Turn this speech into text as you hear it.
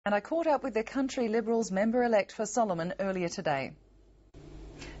And I caught up with the Country Liberals member-elect for Solomon earlier today.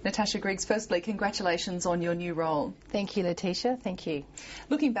 Natasha Griggs, firstly, congratulations on your new role. Thank you, Laetitia. Thank you.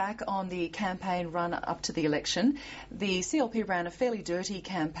 Looking back on the campaign run up to the election, the CLP ran a fairly dirty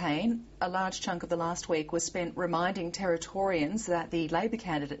campaign. A large chunk of the last week was spent reminding Territorians that the Labor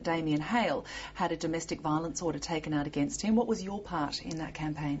candidate, Damien Hale, had a domestic violence order taken out against him. What was your part in that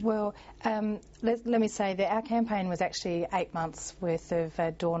campaign? Well, let me say that our campaign was actually 8 months worth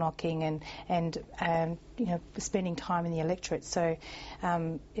of door knocking and spending time in the electorate. So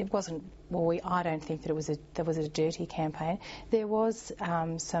it wasn't. Well, I don't think that it was a dirty campaign. There was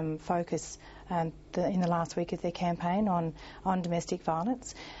some focus in the last week of the campaign on domestic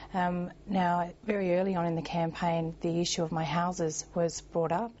violence. Now, very early on in the campaign, the issue of my houses was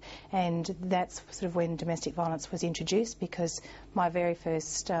brought up, and that's sort of when domestic violence was introduced, because my very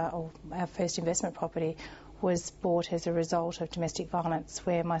first, our first investment property was bought as a result of domestic violence,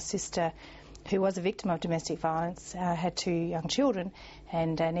 where my sister, who was a victim of domestic violence, had 2 young children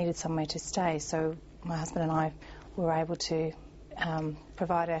and needed somewhere to stay. So my husband and I were able to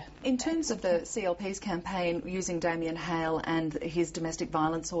provide a... In terms of the CLP's campaign using Damien Hale and his domestic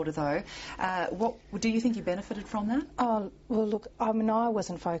violence order, though, what do you think you benefited from that? Oh, well, look, I mean, I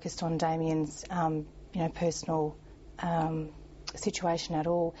wasn't focused on Damien's, personal situation at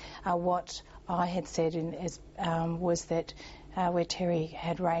all. What I had said was that where Terry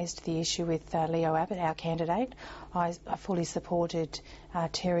had raised the issue with Leo Abbott, our candidate, I fully supported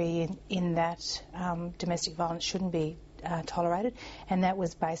Terry in that domestic violence shouldn't be tolerated, and that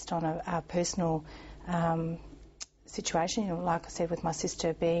was based on a personal situation, like I said, with my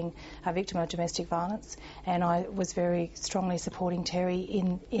sister being a victim of domestic violence, and I was very strongly supporting Terry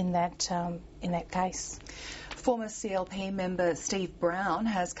in that case. Former CLP member Steve Brown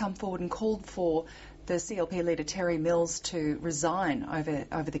has come forward and called for the CLP leader Terry Mills to resign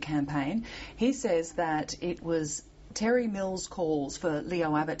over the campaign. He says that it was Terry Mills' calls for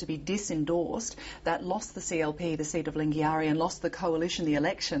Leo Abbott to be disendorsed that lost the CLP the seat of Lingiari and lost the coalition the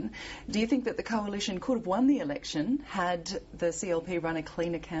election. Do you think that the coalition could have won the election had the CLP run a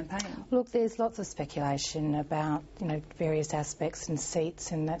cleaner campaign? Look, there's lots of speculation about various aspects and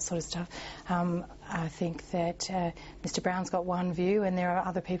seats and that sort of stuff. I think that Mr Brown's got one view and there are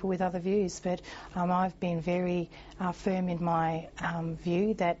other people with other views, but I've been very firm in my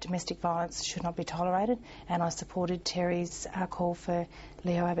view that domestic violence should not be tolerated, and I supported Terry's call for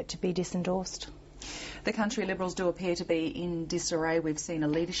Leo Abbott to be disendorsed. The Country Liberals do appear to be in disarray. We've seen a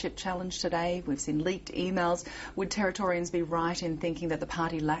leadership challenge today. We've seen leaked emails. Would Territorians be right in thinking that the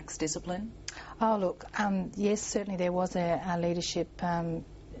party lacks discipline? Oh, look, yes, certainly there was a leadership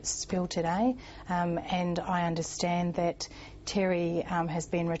spill today, and I understand that Terry has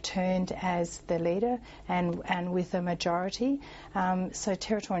been returned as the leader and with a majority, so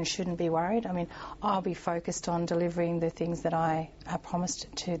Territorians shouldn't be worried. I mean, I'll be focused on delivering the things that I promised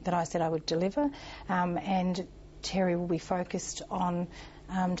that I said I would deliver, and Terry will be focused on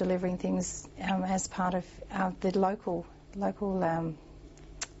delivering things as part of the local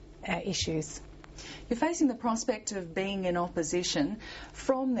issues. You're facing the prospect of being in opposition.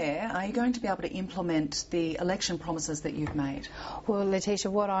 From there, are you going to be able to implement the election promises that you've made? Well,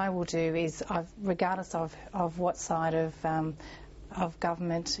 Laetitia, what I will do is, regardless of what side of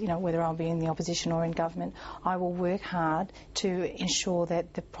government, whether I'll be in the opposition or in government, I will work hard to ensure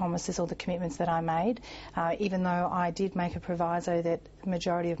that the promises or the commitments that I made, even though I did make a proviso that the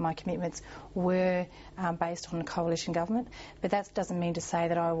majority of my commitments were based on a coalition government, but that doesn't mean to say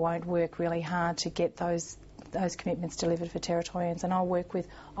that I won't work really hard to get those commitments delivered for Territorians, and I'll work with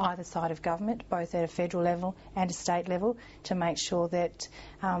either side of government, both at a federal level and a state level, to make sure that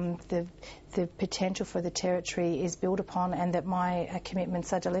the potential for the Territory is built upon and that my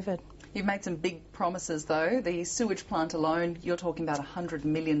commitments are delivered. You've made some big promises, though. The sewage plant alone, you're talking about $100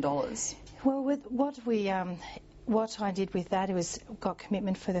 million. Well, with what I did with that, it was got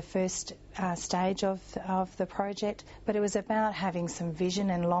commitment for the first stage of the project, but it was about having some vision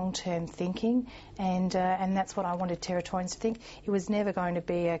and long-term thinking, and that's what I wanted Territorians to think. It was never going to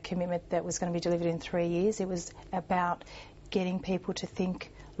be a commitment that was going to be delivered in 3 years. It was about getting people to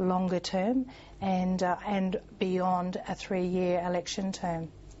think longer term and beyond a 3-year election term.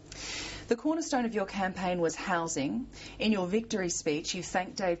 The cornerstone of your campaign was housing. In your victory speech, you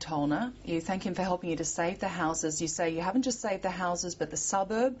thank Dave Tollner. You thank him for helping you to save the houses. You say you haven't just saved the houses, but the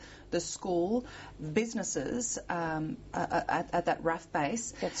suburb, the school, businesses at that RAF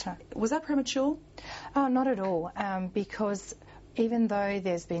base. That's right. Was that premature? Oh, not at all, because even though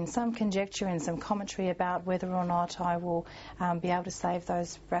there's been some conjecture and some commentary about whether or not I will be able to save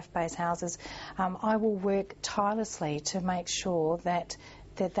those RAF base houses, I will work tirelessly to make sure that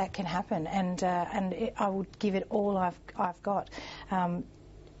that can happen, and I would give it all I've got.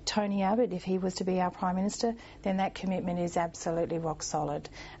 Tony Abbott, if he was to be our Prime Minister, then that commitment is absolutely rock solid,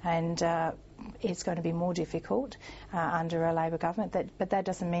 and it's going to be more difficult under a Labor government. But that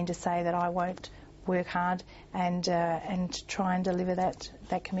doesn't mean to say that I won't work hard and try and deliver that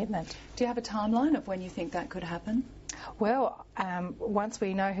commitment. Do you have a timeline of when you think that could happen? Well, once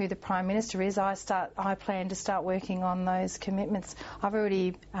we know who the Prime Minister is, I plan to start working on those commitments. I've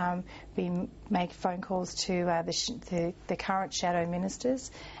already been making phone calls to the current shadow ministers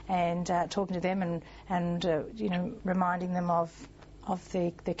and talking to them and reminding them of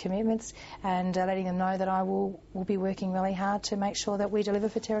the commitments and letting them know that I will be working really hard to make sure that we deliver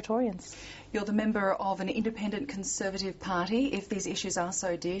for Territorians. You're the member of an independent Conservative party. If these issues are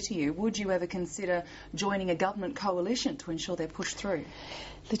so dear to you, would you ever consider joining a government coalition to ensure they're pushed through?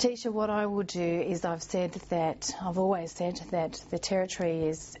 Letitia, what I will do is I've always said that the Territory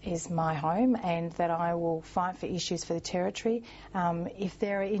is my home and that I will fight for issues for the Territory. If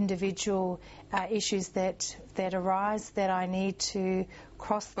there are individual issues that arise that I need to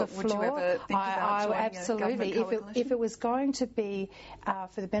cross the floor, would you ever think about joining absolutely. a government coalition? If it was going to be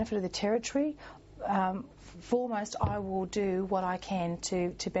for the benefit of the Territory, foremost, I will do what I can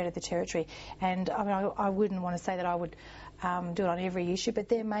to better the Territory. And I mean, I wouldn't want to say that I would do it on every issue, but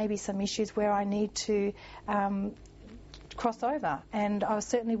there may be some issues where I need to cross over, and I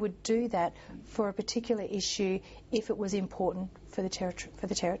certainly would do that for a particular issue if it was important for the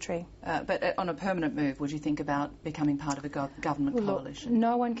Territory. But on a permanent move, would you think about becoming part of a government coalition?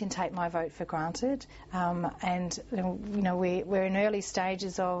 No one can take my vote for granted, and we're in early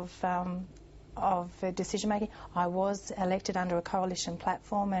stages of decision making. I was elected under a coalition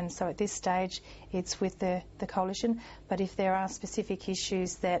platform, and so at this stage it's with the coalition. But if there are specific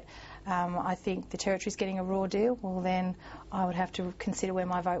issues that I think the Territory's getting a raw deal, well then I would have to consider where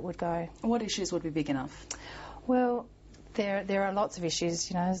my vote would go. What issues would be big enough? Well, there are lots of issues,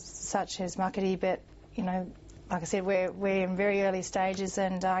 such as muckety, but like I said, we're in very early stages,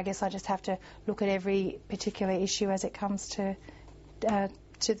 and I guess I just have to look at every particular issue as it comes to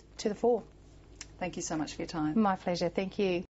the fore. Thank you so much for your time. My pleasure. Thank you.